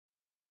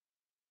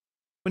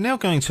We're now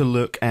going to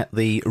look at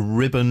the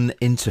ribbon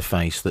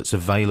interface that's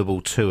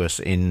available to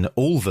us in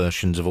all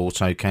versions of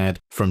AutoCAD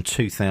from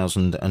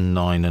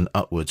 2009 and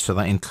upwards. So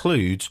that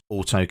includes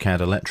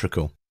AutoCAD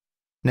Electrical.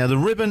 Now the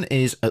ribbon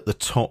is at the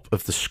top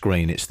of the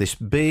screen. It's this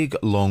big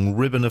long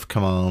ribbon of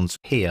commands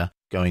here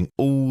going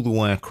all the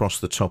way across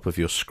the top of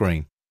your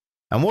screen.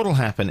 And what will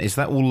happen is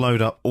that will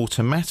load up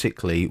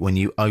automatically when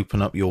you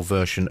open up your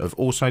version of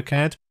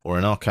AutoCAD, or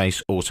in our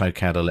case,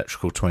 AutoCAD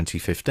Electrical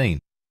 2015.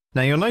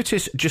 Now you'll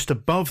notice just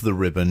above the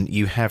ribbon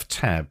you have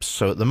tabs.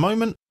 So at the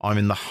moment I'm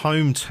in the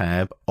Home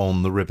tab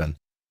on the ribbon.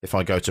 If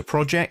I go to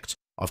Project,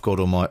 I've got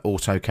all my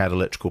AutoCAD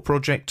Electrical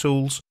Project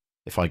tools.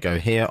 If I go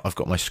here, I've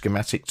got my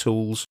schematic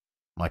tools,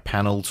 my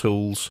panel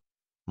tools,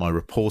 my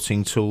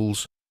reporting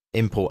tools,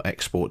 import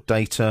export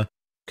data,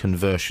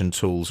 conversion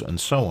tools, and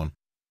so on.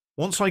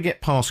 Once I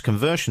get past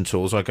conversion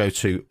tools, I go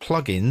to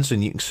plugins,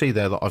 and you can see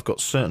there that I've got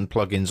certain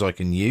plugins I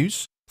can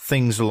use.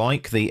 Things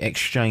like the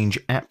Exchange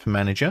App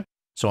Manager.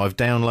 So I've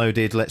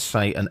downloaded, let's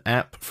say, an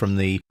app from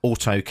the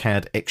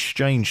AutoCAD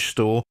Exchange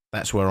store.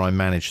 That's where I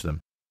manage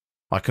them.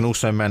 I can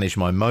also manage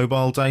my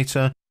mobile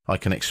data. I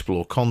can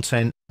explore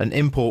content and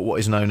import what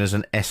is known as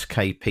an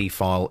SKP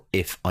file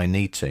if I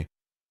need to.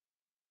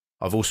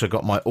 I've also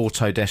got my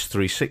Autodesk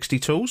 360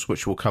 tools,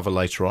 which we'll cover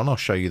later on. I'll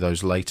show you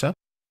those later.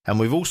 And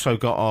we've also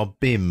got our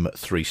BIM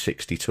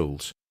 360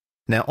 tools.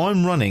 Now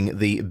I'm running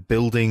the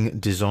Building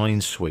Design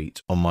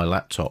Suite on my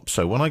laptop.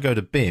 So when I go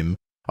to BIM,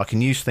 I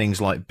can use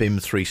things like BIM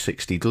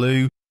 360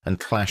 Glue and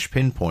Clash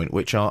Pinpoint,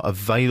 which are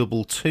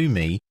available to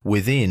me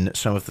within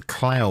some of the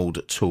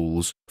cloud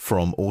tools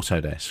from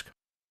Autodesk.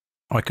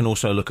 I can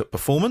also look at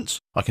performance.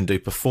 I can do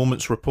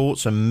performance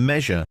reports and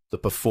measure the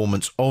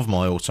performance of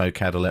my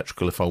AutoCAD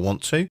Electrical if I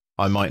want to.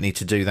 I might need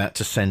to do that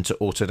to send to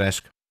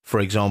Autodesk. For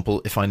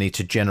example, if I need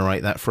to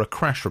generate that for a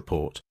crash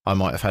report, I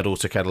might have had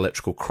AutoCAD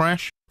Electrical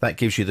crash. That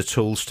gives you the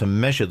tools to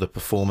measure the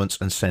performance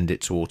and send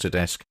it to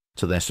Autodesk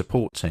to their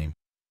support team.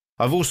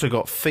 I've also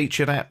got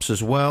featured apps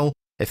as well,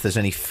 if there's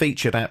any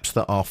featured apps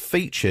that are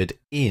featured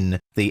in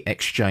the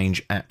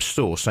Exchange App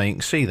Store. So you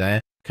can see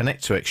there,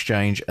 connect to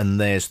Exchange, and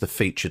there's the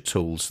featured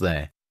tools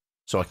there.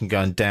 So I can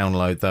go and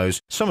download those.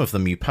 Some of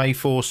them you pay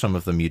for, some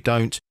of them you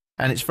don't.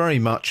 And it's very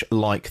much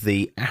like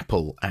the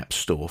Apple App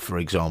Store, for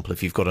example,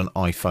 if you've got an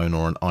iPhone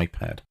or an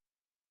iPad.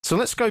 So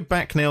let's go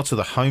back now to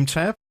the Home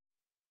tab.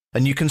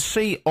 And you can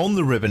see on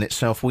the ribbon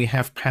itself we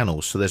have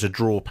panels. So there's a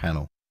Draw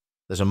panel,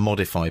 there's a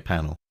Modify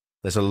panel,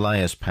 there's a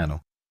Layers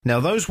panel. Now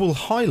those will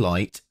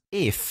highlight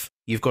if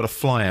you've got a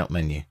flyout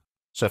menu.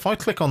 So if I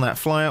click on that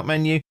flyout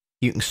menu,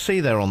 you can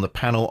see there on the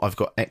panel I've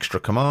got extra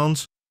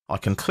commands. I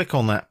can click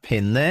on that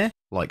pin there,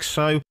 like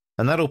so,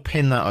 and that'll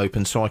pin that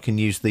open so I can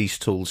use these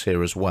tools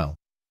here as well.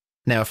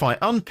 Now if I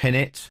unpin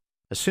it,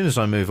 as soon as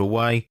I move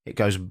away, it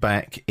goes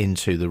back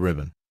into the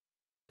ribbon.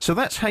 So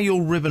that's how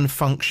your ribbon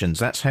functions.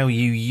 That's how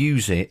you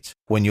use it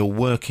when you're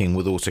working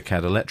with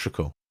AutoCAD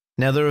Electrical.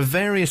 Now there are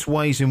various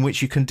ways in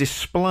which you can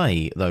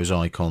display those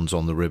icons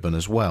on the ribbon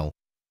as well.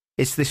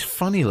 It's this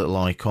funny little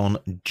icon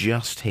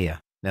just here.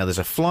 Now there's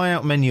a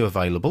flyout menu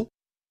available.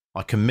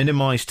 I can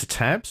minimize to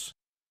tabs.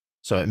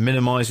 So it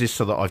minimizes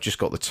so that I've just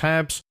got the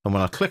tabs. And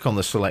when I click on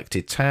the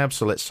selected tab,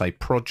 so let's say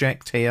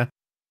Project here,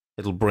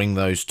 it'll bring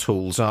those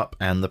tools up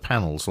and the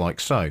panels like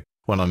so.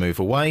 When I move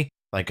away,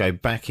 they go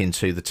back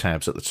into the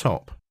tabs at the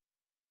top.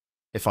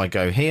 If I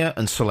go here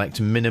and select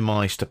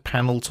Minimize to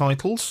Panel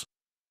Titles,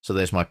 so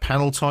there's my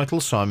panel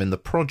title, so I'm in the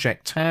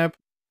Project tab,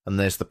 and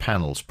there's the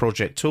panels,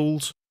 Project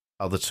Tools,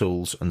 Other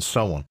Tools, and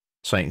so on.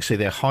 So you can see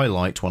they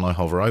highlight when I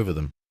hover over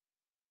them.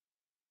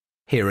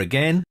 Here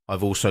again,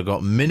 I've also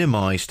got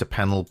Minimize to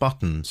Panel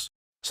Buttons.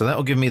 So that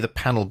will give me the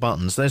panel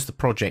buttons. There's the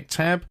Project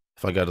tab.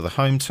 If I go to the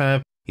Home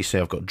tab, you see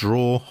I've got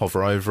Draw,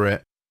 hover over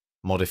it,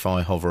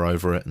 Modify, hover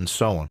over it, and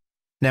so on.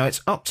 Now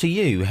it's up to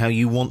you how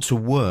you want to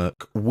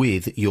work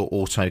with your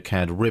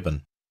AutoCAD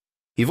ribbon.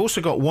 You've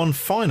also got one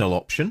final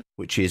option,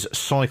 which is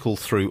Cycle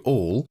Through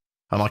All,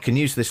 and I can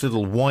use this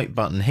little white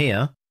button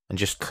here and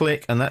just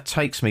click, and that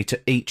takes me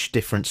to each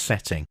different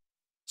setting.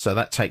 So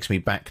that takes me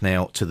back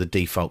now to the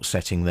default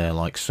setting there,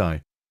 like so.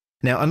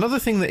 Now another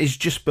thing that is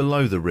just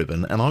below the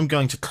ribbon, and I'm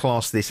going to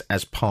class this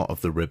as part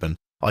of the ribbon,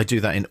 I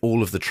do that in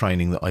all of the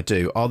training that I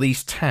do, are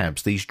these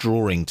tabs, these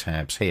drawing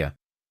tabs here.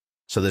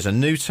 So there's a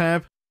New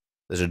tab,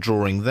 there's a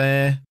drawing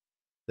there,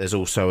 there's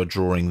also a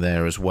drawing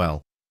there as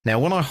well. Now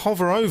when I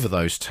hover over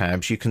those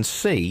tabs, you can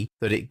see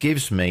that it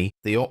gives me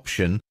the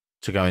option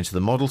to go into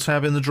the Model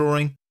tab in the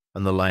drawing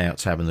and the Layout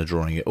tab in the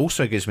drawing. It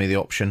also gives me the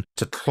option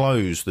to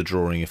close the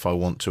drawing if I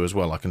want to as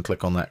well. I can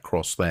click on that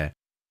cross there.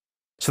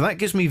 So that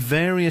gives me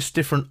various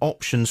different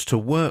options to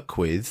work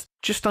with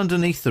just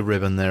underneath the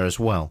ribbon there as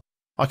well.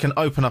 I can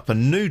open up a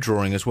new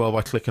drawing as well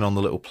by clicking on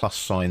the little plus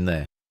sign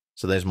there.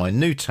 So there's my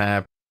New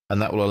tab,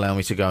 and that will allow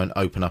me to go and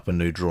open up a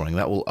new drawing.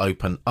 That will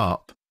open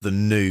up the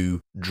new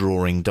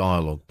drawing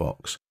dialog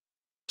box.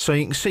 So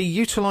you can see,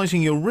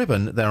 utilizing your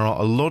ribbon, there are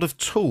a lot of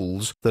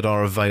tools that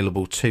are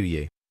available to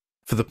you.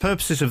 For the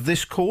purposes of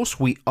this course,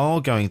 we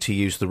are going to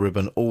use the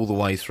ribbon all the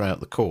way throughout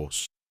the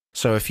course.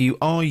 So if you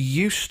are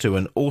used to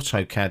an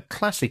AutoCAD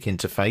Classic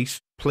interface,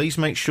 please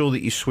make sure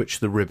that you switch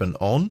the ribbon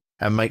on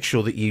and make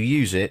sure that you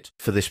use it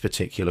for this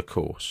particular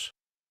course.